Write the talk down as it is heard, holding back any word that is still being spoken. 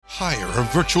Hire a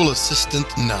virtual assistant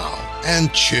now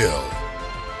and chill.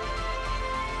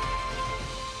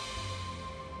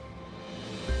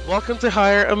 Welcome to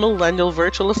Hire a Millennial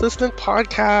Virtual Assistant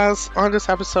podcast. On this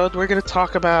episode, we're going to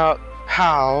talk about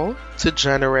how to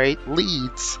generate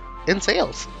leads in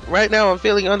sales. Right now, I'm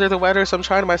feeling under the weather, so I'm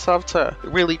trying myself to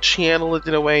really channel it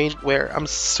in a way where I'm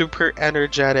super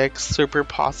energetic, super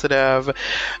positive,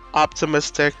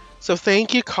 optimistic. So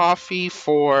thank you, coffee,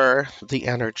 for the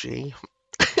energy.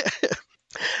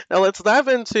 Now let's dive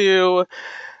into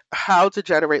how to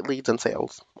generate leads in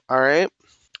sales. All right.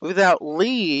 Without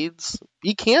leads,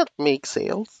 you can't make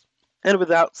sales. And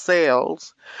without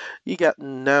sales, you get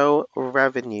no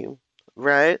revenue,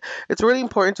 right? It's really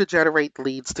important to generate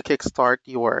leads to kickstart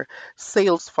your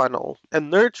sales funnel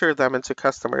and nurture them into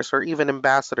customers or even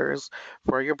ambassadors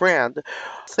for your brand.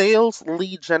 Sales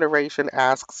lead generation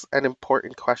asks an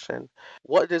important question.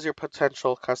 What does your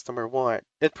potential customer want?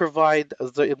 It provides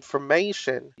the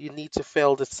information you need to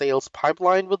fill the sales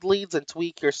pipeline with leads and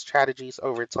tweak your strategies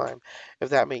over time, if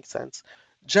that makes sense.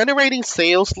 Generating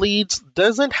sales leads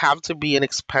doesn't have to be an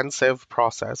expensive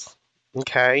process.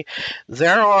 Okay,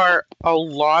 there are a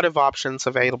lot of options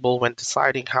available when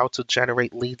deciding how to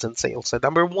generate leads and sales. So,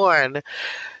 number one,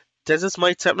 this is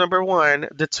my tip number one,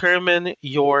 determine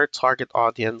your target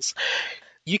audience.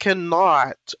 You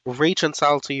cannot reach and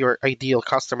sell to your ideal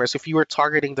customers if you are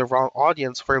targeting the wrong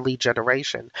audience for lead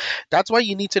generation. That's why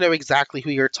you need to know exactly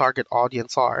who your target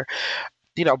audience are,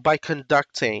 by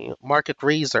conducting market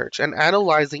research and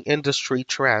analyzing industry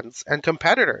trends and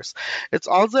competitors. It's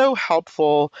also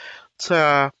helpful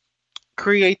to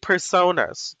create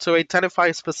personas to identify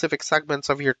specific segments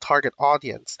of your target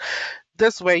audience.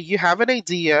 This way, you have an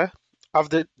idea of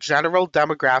the general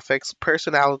demographics,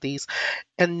 personalities,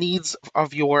 and needs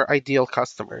of your ideal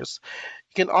customers.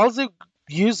 You can also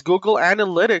use Google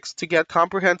Analytics to get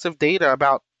comprehensive data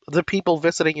about the people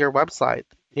visiting your website.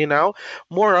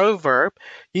 Moreover,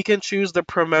 you can choose the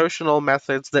promotional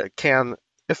methods that can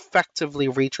effectively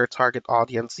reach your target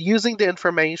audience using the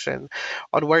information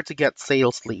on where to get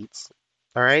sales leads.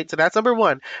 All right, so that's number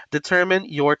one, determine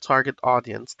your target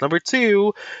audience. Number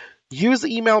two, use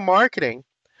email marketing.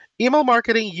 Email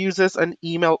marketing uses an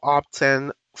email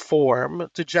opt-in form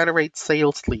to generate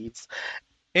sales leads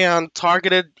and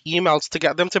targeted emails to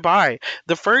get them to buy.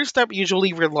 The first step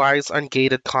usually relies on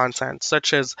gated content,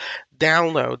 such as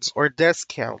downloads or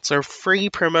discounts or free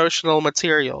promotional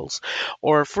materials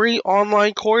or free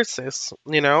online courses.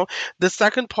 The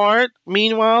second part,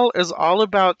 meanwhile, is all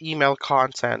about email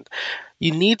content.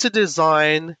 You need to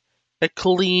design a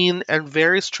clean and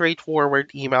very straightforward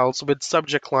emails with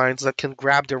subject lines that can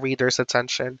grab the reader's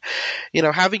attention.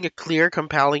 Having a clear,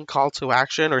 compelling call to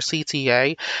action or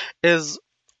CTA is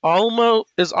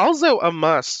also a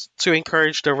must to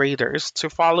encourage the readers to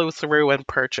follow through and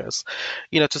purchase.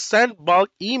 To send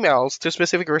bulk emails to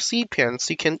specific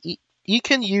recipients, you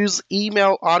can use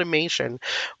email automation,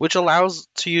 which allows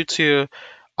you to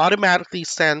automatically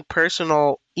send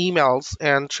personal emails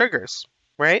and triggers,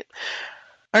 right?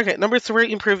 Okay, number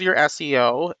three, improve your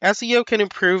SEO. SEO can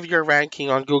improve your ranking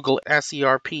on Google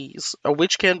SERPs,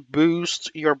 which can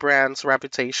boost your brand's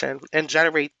reputation and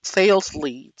generate sales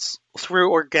leads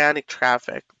through organic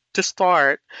traffic. To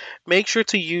start, make sure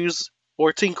to use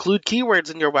or to include keywords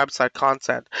in your website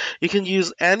content. You can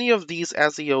use any of these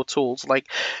SEO tools like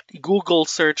Google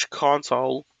Search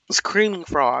Console, Screaming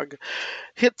Frog,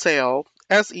 Hittail,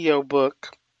 SEO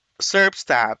Book,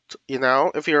 SERPstat,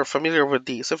 if you're familiar with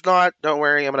these. If not, don't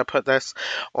worry, I'm going to put this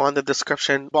on the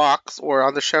description box or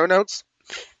on the show notes.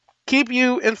 Keep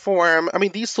you informed.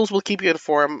 These tools will keep you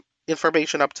informed,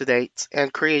 information up to date,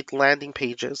 and create landing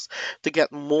pages to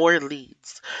get more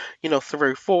leads,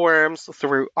 through forums,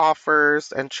 through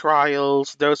offers and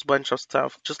trials, those bunch of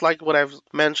stuff. Just like what I've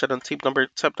mentioned on tip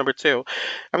number two.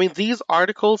 These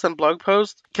articles and blog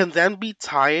posts can then be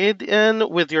tied in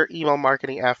with your email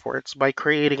marketing efforts by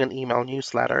creating an email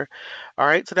newsletter. All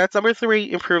right, so that's number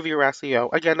three, improve your SEO.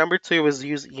 Again, number two is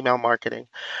use email marketing.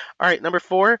 All right, number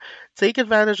four, take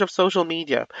advantage of social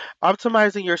media.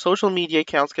 Optimizing your social media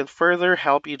accounts can further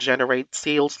help you generate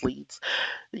sales leads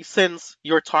since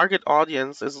your target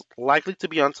audience is likely to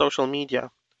be on social media,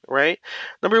 right?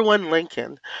 Number one,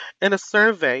 LinkedIn. In a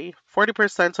survey,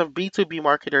 40% of B2B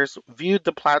marketers viewed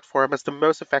the platform as the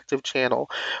most effective channel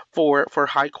for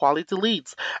high quality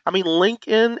leads.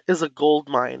 LinkedIn is a gold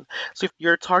mine. So if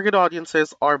your target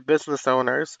audiences are business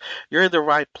owners, you're in the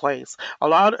right place. A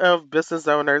lot of business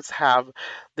owners have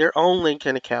their own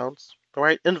LinkedIn accounts,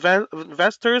 right?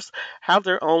 Investors have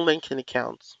their own LinkedIn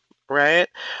accounts, right?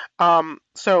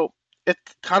 So it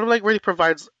kind of like really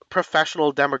provides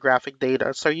professional demographic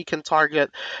data. So you can target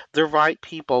the right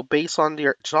people based on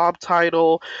their job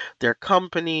title, their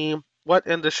company, what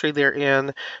industry they're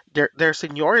in, their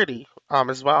seniority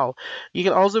as well. You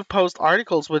can also post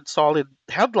articles with solid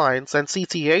headlines and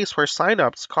CTAs for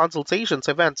signups, consultations,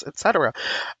 events, etc.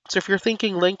 So if you're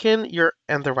thinking LinkedIn, you're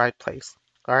in the right place.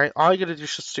 All right, all you gotta do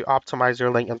is just to optimize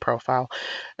your LinkedIn profile.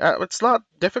 It's not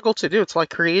difficult to do. It's like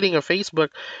creating your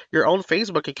own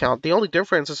Facebook account. The only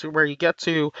difference is where you get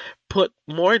to put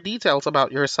more details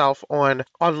about yourself on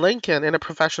LinkedIn in a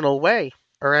professional way.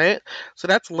 All right, so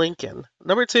that's LinkedIn.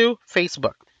 Number two,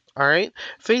 Facebook. All right.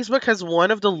 Facebook has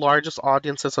one of the largest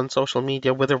audiences on social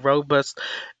media with a robust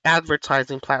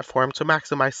advertising platform to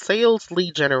maximize sales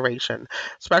lead generation,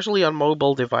 especially on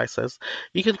mobile devices.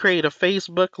 You can create a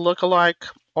Facebook lookalike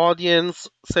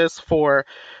audiences for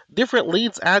different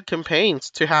leads ad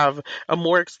campaigns to have a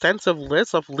more extensive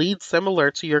list of leads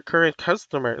similar to your current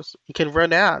customers. You can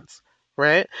run ads,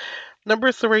 right?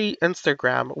 Number three,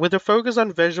 Instagram. With a focus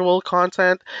on visual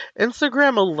content,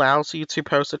 Instagram allows you to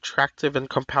post attractive and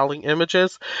compelling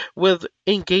images with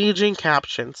engaging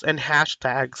captions and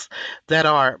hashtags that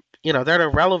are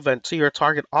relevant to your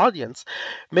target audience.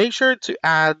 Make sure to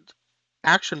add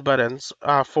action buttons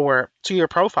for to your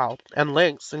profile and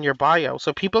links in your bio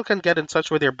so people can get in touch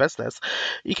with your business.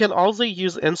 You can also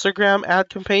use Instagram ad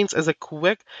campaigns as a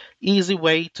quick, easy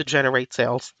way to generate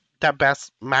sales that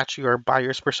best match your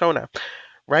buyer's persona,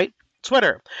 right?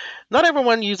 Twitter. Not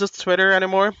everyone uses Twitter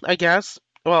anymore, I guess.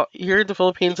 Well, here in the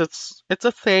Philippines, it's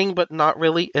a thing, but not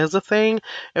really is a thing,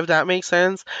 if that makes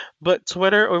sense. But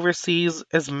Twitter overseas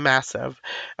is massive.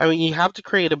 I mean, you have to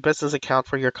create a business account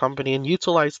for your company and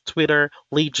utilize Twitter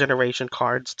lead generation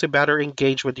cards to better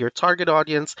engage with your target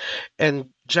audience and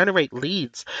generate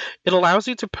leads. It allows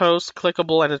you to post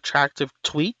clickable and attractive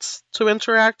tweets to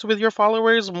interact with your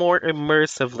followers more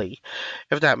immersively,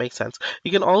 if that makes sense.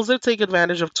 You can also take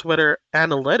advantage of Twitter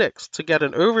analytics to get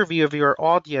an overview of your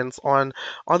audience on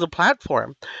the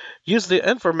platform. Use the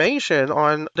information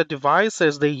on the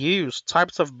devices they use,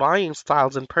 types of buying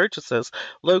styles and purchases,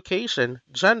 location,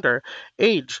 gender,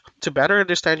 age to better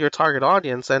understand your target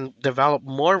audience and develop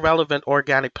more relevant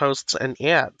organic posts and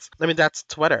ads. I mean, that's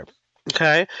Twitter.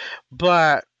 Okay.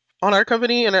 But on our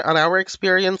company and on our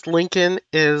experience, LinkedIn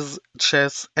is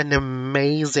just an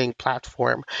amazing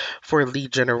platform for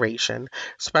lead generation,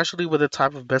 especially with the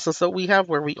type of business that we have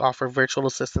where we offer virtual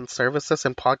assistant services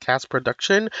and podcast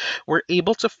production. We're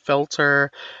able to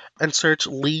filter and search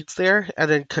leads there and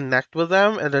then connect with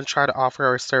them and then try to offer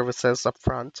our services up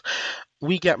front.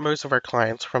 We get most of our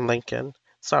clients from LinkedIn.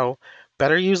 So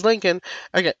better use LinkedIn.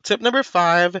 Okay, tip number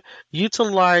five,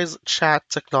 utilize chat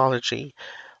technology.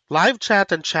 Live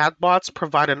chat and chatbots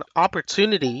provide an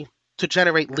opportunity to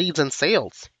generate leads and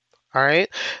sales. All right.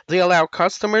 They allow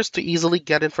customers to easily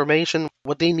get information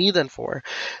what they need them for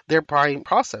their buying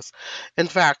process. In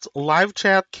fact, live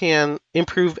chat can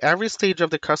improve every stage of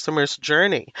the customer's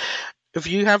journey. If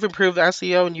you have improved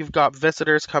SEO and you've got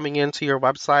visitors coming into your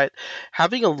website,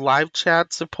 having a live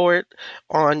chat support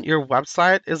on your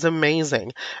website is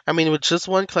amazing. I mean, with just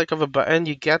one click of a button,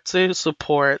 you get to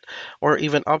support or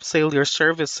even upsell your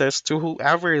services to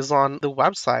whoever is on the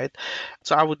website.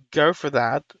 So I would go for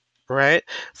that. Right?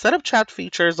 Set up chat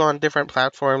features on different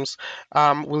platforms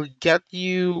will get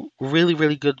you really,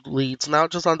 really good leads,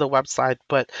 not just on the website,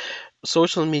 but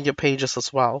social media pages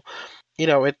as well.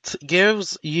 It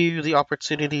gives you the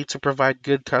opportunity to provide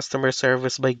good customer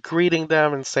service by greeting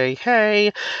them and say,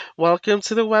 hey, welcome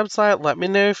to the website. Let me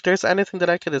know if there's anything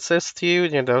that I could assist you,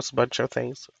 those bunch of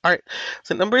things. All right.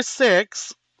 So number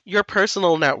six, your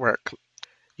personal network.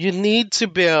 You need to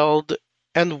build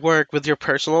and work with your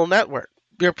personal network.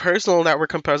 Your personal network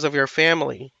composed of your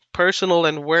family, personal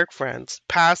and work friends,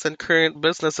 past and current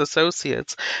business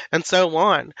associates, and so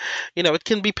on. It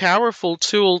can be powerful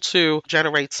tool to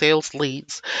generate sales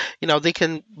leads. They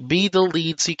can be the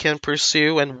leads you can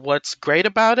pursue, and what's great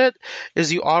about it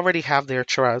is you already have their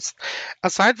trust.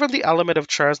 Aside from the element of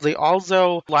trust, they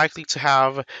also likely to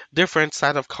have different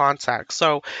set of contacts,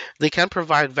 so they can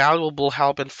provide valuable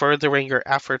help in furthering your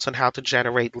efforts on how to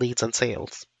generate leads and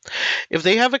sales. If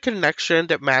they have a connection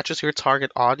that matches your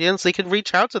target audience, they can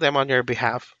reach out to them on your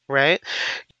behalf, right?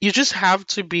 You just have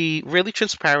to be really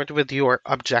transparent with your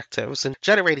objectives and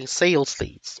generating sales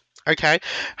leads, okay?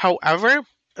 However,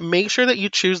 make sure that you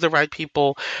choose the right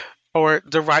people or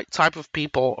the right type of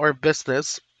people or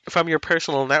business from your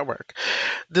personal network.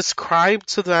 Describe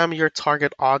to them your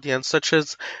target audience, such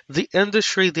as the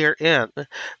industry they're in,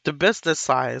 the business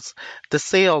size, the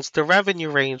sales, the revenue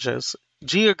ranges,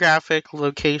 geographic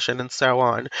location, and so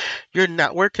on. Your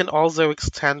network can also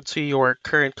extend to your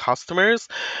current customers.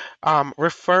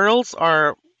 Referrals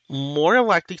are more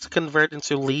likely to convert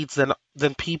into leads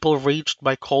than people reached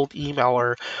by cold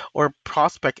email or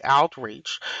prospect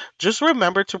outreach. Just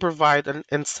remember to provide an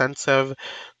incentive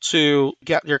to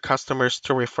get your customers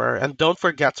to refer, and don't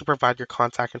forget to provide your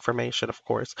contact information, of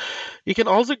course. You can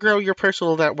also grow your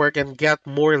personal network and get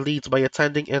more leads by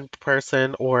attending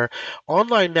in-person or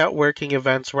online networking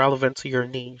events relevant to your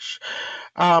niche.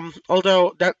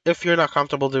 Although that if you're not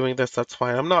comfortable doing this, that's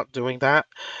fine. I'm not doing that.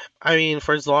 I mean,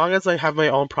 for as long as I have my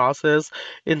own process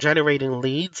in generating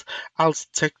leads, I'll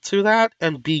stick to that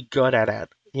and be good at it.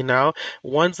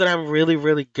 Ones that I'm really,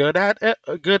 really good at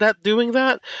doing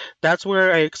that, that's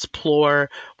where I explore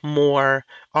more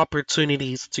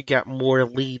opportunities to get more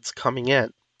leads coming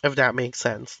in, if that makes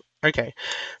sense. Okay,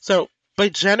 so by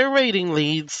generating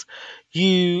leads,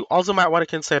 you also might want to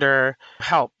consider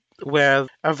help with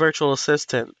a virtual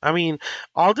assistant. I mean,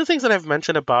 all the things that I've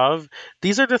mentioned above,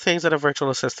 these are the things that a virtual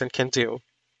assistant can do.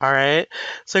 All right.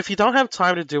 So if you don't have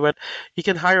time to do it, you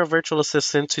can hire a virtual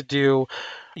assistant to do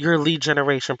your lead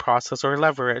generation process or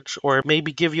leverage, or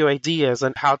maybe give you ideas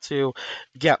on how to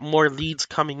get more leads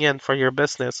coming in for your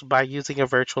business by using a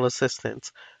virtual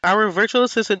assistant. Our virtual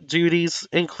assistant duties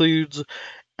includes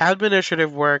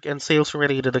administrative work and sales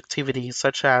related activities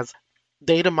such as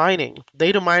data mining.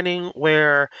 Data mining,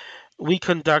 where we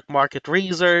conduct market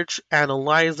research,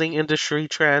 analyzing industry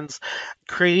trends,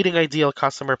 creating ideal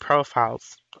customer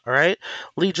profiles. All right.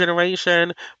 Lead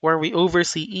generation, where we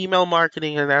oversee email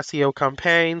marketing and SEO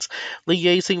campaigns,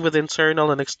 liaising with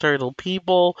internal and external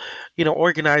people,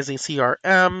 organizing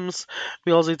CRMs.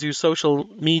 We also do social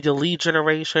media lead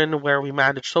generation, where we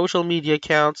manage social media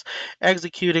accounts,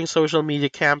 executing social media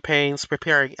campaigns,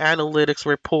 preparing analytics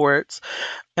reports,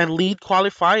 and lead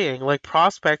qualifying, like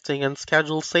prospecting and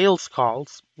schedule sales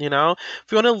calls.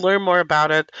 If you want to learn more about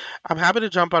it, I'm happy to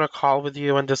jump on a call with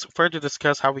you and just further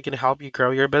discuss how we can help you grow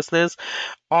your business.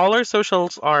 All our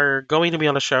socials are going to be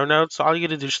on the show notes, so all you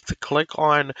got to do is to click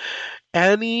on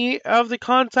any of the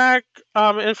contact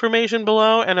information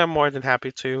below, and I'm more than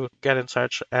happy to get in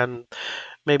touch and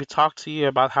maybe talk to you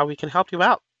about how we can help you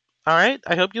out. All right.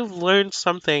 I hope you've learned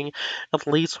something, at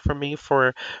least from me,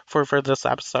 for this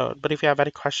episode. But if you have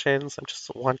any questions, I'm just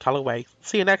one call away.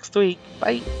 See you next week.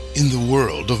 Bye. In the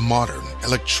world of modern,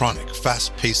 electronic,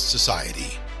 fast-paced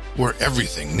society, where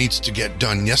everything needs to get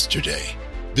done yesterday,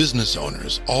 business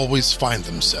owners always find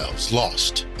themselves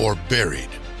lost or buried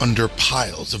under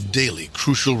piles of daily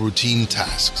crucial routine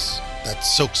tasks that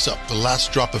soaks up the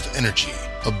last drop of energy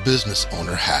a business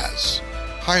owner has.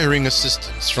 Hiring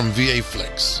assistants from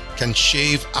VAFlix can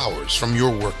shave hours from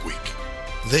your work week.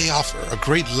 They offer a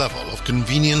great level of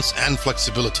convenience and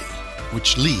flexibility,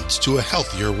 which leads to a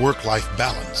healthier work-life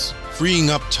balance,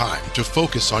 freeing up time to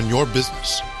focus on your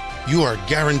business. You are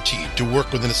guaranteed to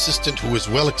work with an assistant who is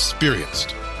well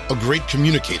experienced, a great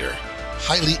communicator,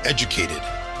 highly educated,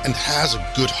 and has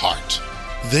a good heart.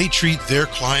 They treat their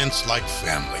clients like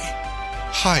family.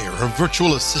 Hire a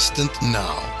virtual assistant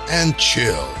now and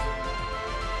chill.